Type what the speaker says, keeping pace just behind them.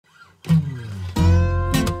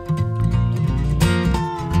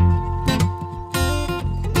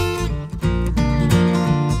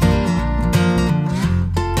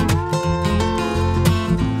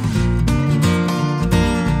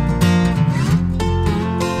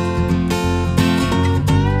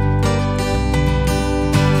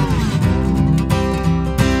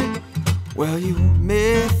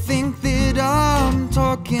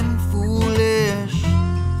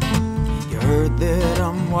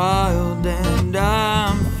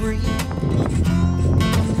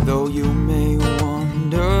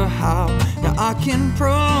I can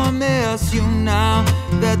promise you now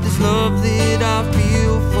that this love that I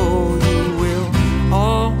feel for you will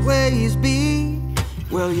always be.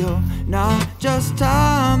 Well, you're not just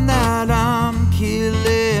time that I'm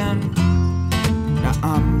killing. Now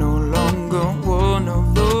I'm no longer one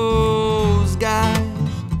of those guys,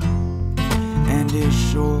 and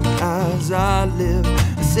as sure as I live,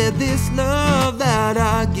 I said this love that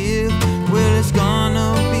I give, well, it's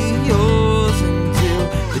gonna be yours until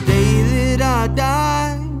the day that I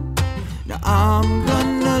die. Now I'm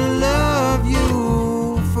gonna love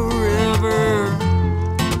you forever,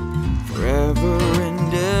 forever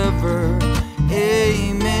and ever,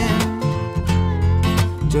 amen.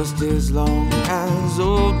 Just as long as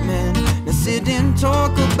old men now sit and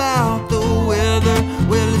talk about the weather,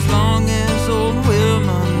 well, as long as old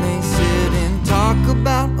women they sit and talk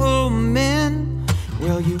about old men,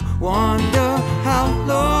 well, you wonder how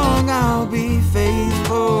long I'll be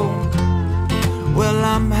faithful. Well,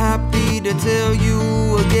 I'm happy to tell you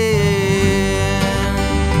again,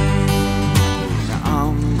 now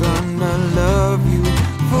I'm gonna love you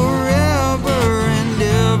forever and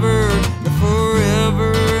ever,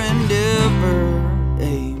 forever and ever,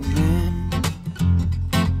 amen,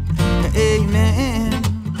 amen,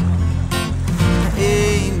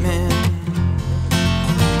 amen.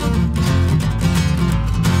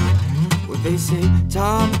 Well, they say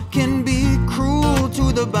time can be cruel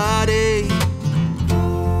to the body,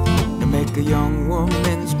 to make a young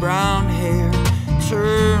woman's brown hair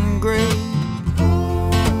turn gray.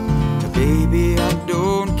 Now, baby, I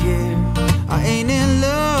don't care, I ain't in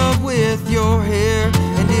love with your hair,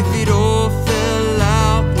 and if it all fell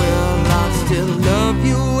out, well, I'd still love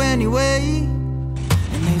you anyway.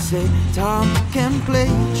 And they say time can play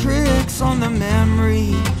tricks on the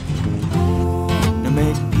memory, to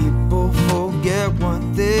make people forget what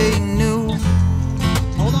they knew.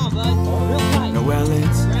 Hold on, bud. Real tight. No, well,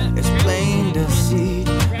 it's plain to see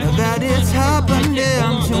now that it's happened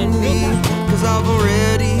to me, 'cause I've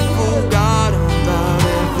already forgotten about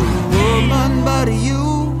every woman but you.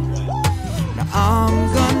 Now I'm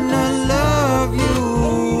gonna love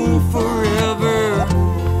you forever,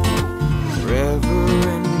 forever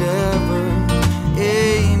and ever,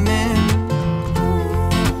 amen.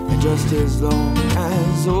 And just as long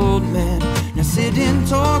as old men now sit and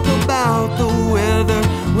talk about the weather,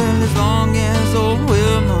 well, as long as old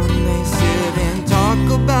women they sit and talk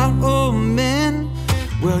about old men,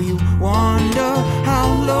 well, you wonder how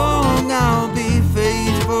long I'll be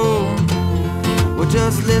faithful. Well,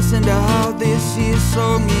 just listen to how this here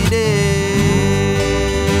song it is.